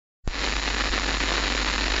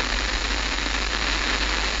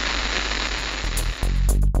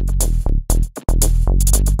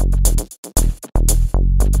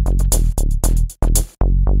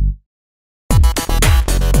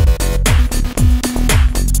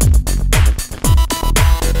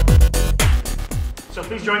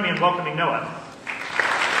please join me in welcoming Noah.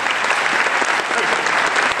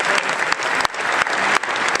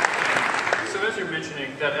 So as you're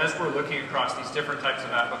mentioning, that as we're looking across these different types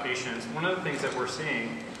of applications, one of the things that we're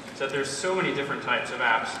seeing is that there's so many different types of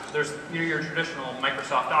apps. There's your traditional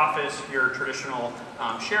Microsoft Office, your traditional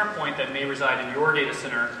SharePoint that may reside in your data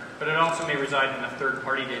center, but it also may reside in a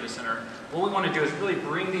third-party data center. What we want to do is really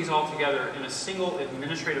bring these all together in a single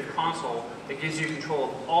administrative console that gives you control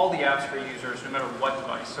of all the apps for users, no matter what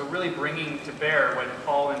device. So really bringing to bear what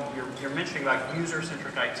Paul and you're mentioning about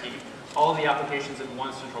user-centric IT, all of the applications in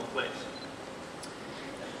one central place.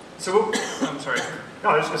 So, I'm sorry. No,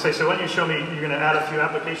 I was going to say, so why don't you show me, you're going to add a few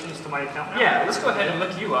applications to my account now? Yeah, let's go ahead and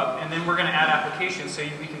look you up, and then we're going to add applications so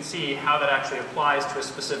we can see how that actually applies to a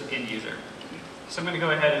specific end user. So I'm going to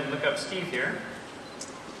go ahead and look up Steve here.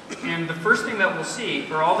 And the first thing that we'll see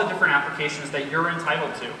are all the different applications that you're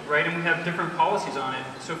entitled to, right? And we have different policies on it.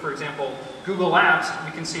 So for example, Google Apps,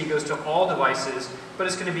 we can see goes to all devices, but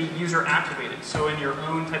it's going to be user activated. So in your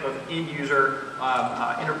own type of end user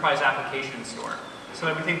enterprise application store.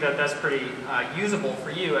 So we think that that's pretty usable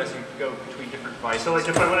for you as you go between different devices. So like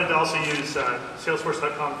if I wanted to also use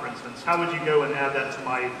Salesforce.com, for instance, how would you go and add that to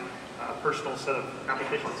my personal set of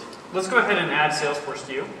applications? Let's go ahead and add Salesforce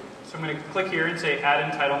to you. So I'm going to click here and say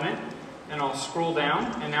Add Entitlement, and I'll scroll down,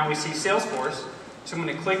 and now we see Salesforce. So I'm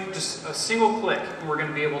going to click just a single click, and we're going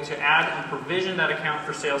to be able to add and provision that account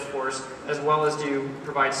for Salesforce, as well as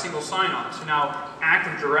provide single sign-on. So now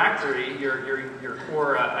Active Directory, your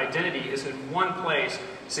core identity, is in one place,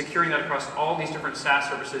 securing that across all these different SaaS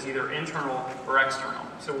services, either internal or external.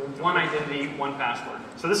 So one identity, one password.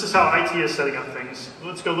 So this is how IT is setting up things.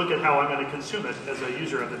 Let's go look at how I'm going to consume it as a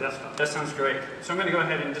user of the desktop. That sounds great. So I'm going to go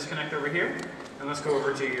ahead and disconnect over here, and let's go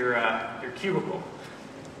over to your cubicle.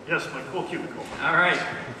 Yes, my cool cubicle. All right.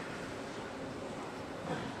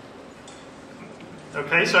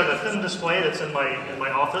 Okay, so I have a thin display that's in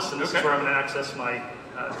my office, and this is where I'm going to access my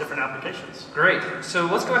different applications. Great. So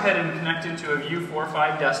let's go ahead and connect into a View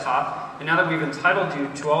 4.5 desktop. And now that we've entitled you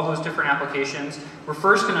to all those different applications, we're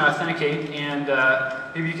first going to authenticate, and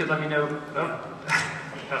maybe you could let me know. Oh.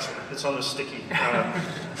 Password. It's on the sticky.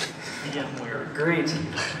 VMware. Great.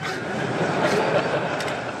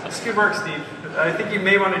 That's good work, Steve. I think you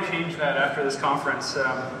may want to change that after this conference so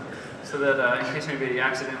that in case anybody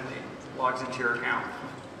accidentally logs into your account.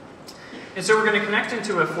 And so we're going to connect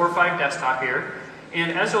into a 4.5 desktop here.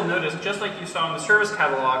 And as you'll notice, just like you saw in the service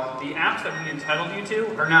catalog, the apps that we entitled you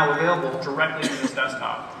to are now available directly in this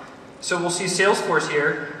desktop. So we'll see Salesforce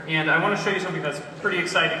here, and I want to show you something that's pretty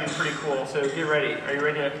exciting and pretty cool. So get ready. Are you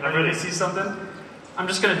ready to see something? I'm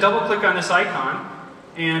just going to double click on this icon,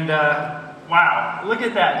 and wow, look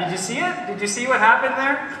at that. Did you see it? Did you see what happened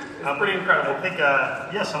there? It's pretty incredible. I think,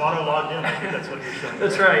 yes, I'm auto-logged in. I think that's what you're showing.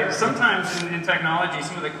 That's right. Sometimes in technology,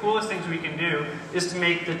 some of the coolest things we can do is to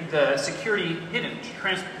make the security hidden,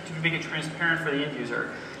 to make it transparent for the end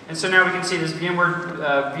user. And so now we can see this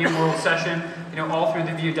VMworld session, all through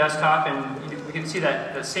the View desktop, and we can see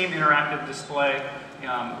that same interactive display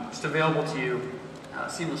just available to you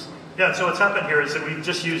seamlessly. Yeah, so what's happened here is that we've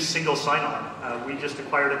just used single sign-on. We just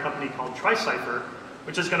acquired a company called TriCipher,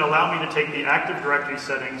 which is going to allow me to take the Active Directory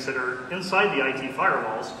settings that are inside the IT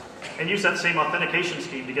firewalls and use that same authentication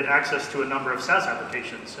scheme to get access to a number of SaaS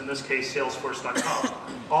applications, in this case Salesforce.com,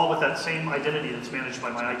 all with that same identity that's managed by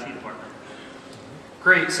my IT department.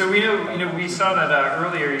 Great. So we saw that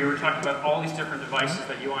earlier you were talking about all these different devices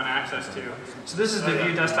that you want access to. So this is the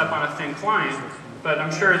View desktop on a thin client, but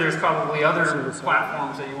I'm sure there's probably other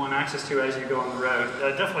platforms that you want access to as you go on the road. I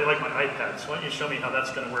definitely like my iPad, so why don't you show me how that's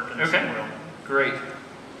going to work in this VMworld. Great.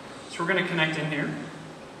 So we're going to connect in here.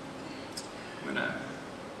 I'm going to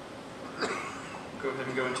go ahead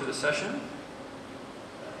and go into the session.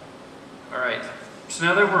 All right. So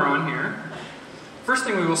now that we're on here, first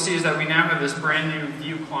thing we will see is that we now have this brand new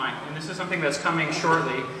View client. And this is something that's coming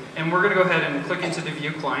shortly. And we're going to go ahead and click into the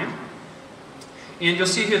View client. And you'll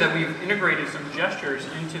see here that we've integrated some gestures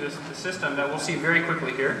into the system that we'll see very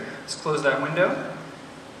quickly here. Let's close that window.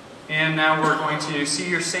 And now we're going to see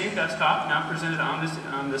your same desktop now presented on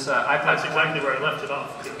this iPad. That's exactly where I left it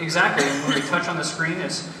off. Exactly. And when we touch on the screen,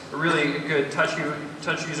 it's a really good touch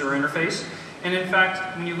user interface. And in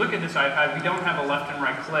fact, when you look at this iPad, we don't have a left and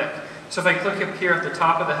right click. So if I click up here at the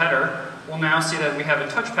top of the header, we'll now see that we have a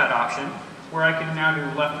touchpad option where I can now do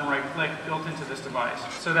left and right click built into this device.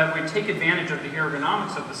 So that we take advantage of the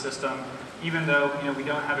ergonomics of the system, even though we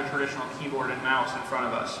don't have a traditional keyboard and mouse in front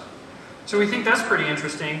of us. So we think that's pretty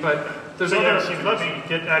interesting, but there's other... So you let me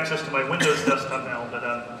get access to my Windows desktop now, but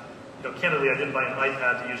candidly, I didn't buy an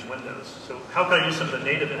iPad to use Windows. So how can I use some of the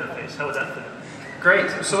native interface? How would that fit in?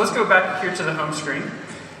 Great. So let's go back here to the home screen.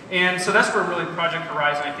 And so that's where really Project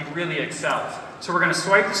Horizon, I think, really excels. So we're going to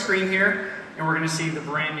swipe the screen here, and we're going to see the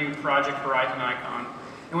brand new Project Horizon icon.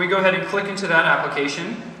 And we go ahead and click into that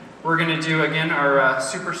application. We're going to do, again, our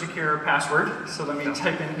super secure password. So let me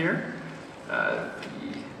type in here.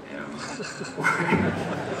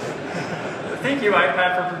 Thank you,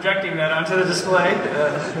 iPad, for projecting that onto the display.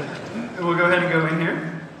 We'll go ahead and go in here.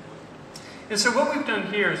 And so what we've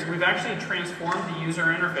done here is we've actually transformed the user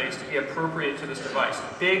interface to be appropriate to this device.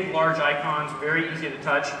 Big, large icons, very easy to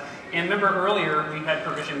touch. And remember earlier, we had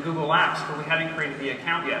provisioned Google Apps, but we hadn't created the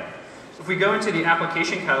account yet. If we go into the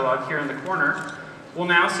application catalog here in the corner, we'll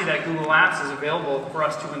now see that Google Apps is available for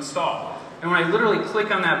us to install. And when I literally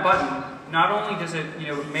click on that button, not only does it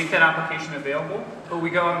make that application available, but we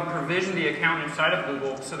go out and provision the account inside of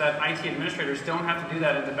Google so that IT administrators don't have to do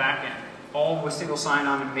that in the back end. All with single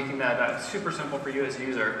sign-on and making that super simple for you as a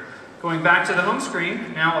user. Going back to the home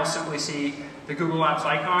screen, now I'll simply see the Google Apps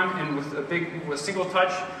icon, and with single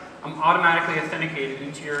touch, I'm automatically authenticated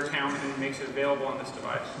into your account, and it makes it available on this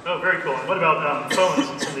device. Oh, very cool. And what about phones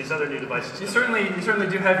and some of these other new devices? You certainly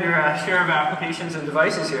do have your share of applications and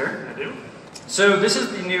devices here. I do. So this is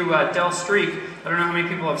the new Dell Streak. I don't know how many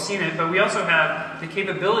people have seen it, but we also have the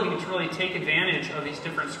capability to really take advantage of these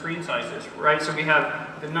different screen sizes, right? So we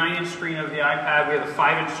have the 9-inch screen of the iPad, we have a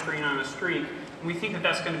 5-inch screen on a Streak, and we think that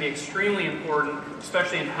that's going to be extremely important,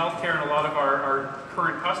 especially in healthcare, and a lot of our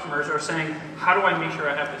current customers are saying, how do I make sure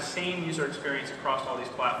I have the same user experience across all these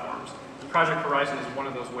platforms? And Project Horizon is one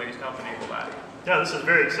of those ways to help enable that. Yeah, this is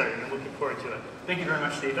very exciting. I'm looking forward to it. Thank you very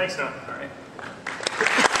much, Steve. Thanks, Don. All right.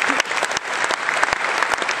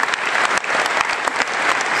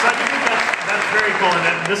 That's very cool,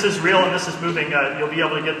 and this is real and this is moving. You'll be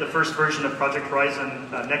able to get the first version of Project Horizon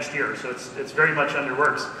next year, so it's very much under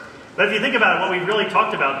works. But if you think about it, what we've really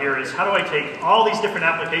talked about here is how do I take all these different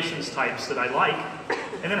applications types that I like,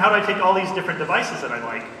 and then how do I take all these different devices that I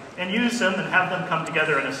like, and use them and have them come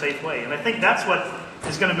together in a safe way. And I think that's what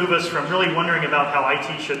is going to move us from really wondering about how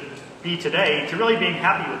IT should be today to really being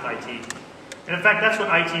happy with IT. And in fact, that's what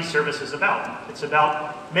IT service is about. It's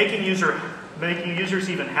about making users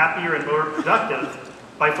even happier and more productive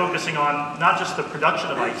by focusing on not just the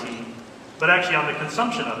production of IT, but actually on the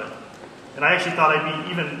consumption of it. And I actually thought I'd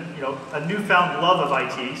be even, a newfound love of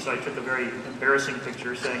IT, so I took a very embarrassing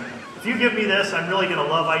picture saying, if you give me this, I'm really going to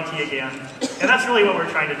love IT again. And that's really what we're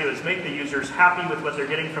trying to do, is make the users happy with what they're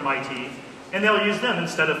getting from IT, and they'll use them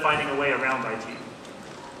instead of finding a way around IT.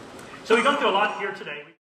 So we've gone through a lot here today.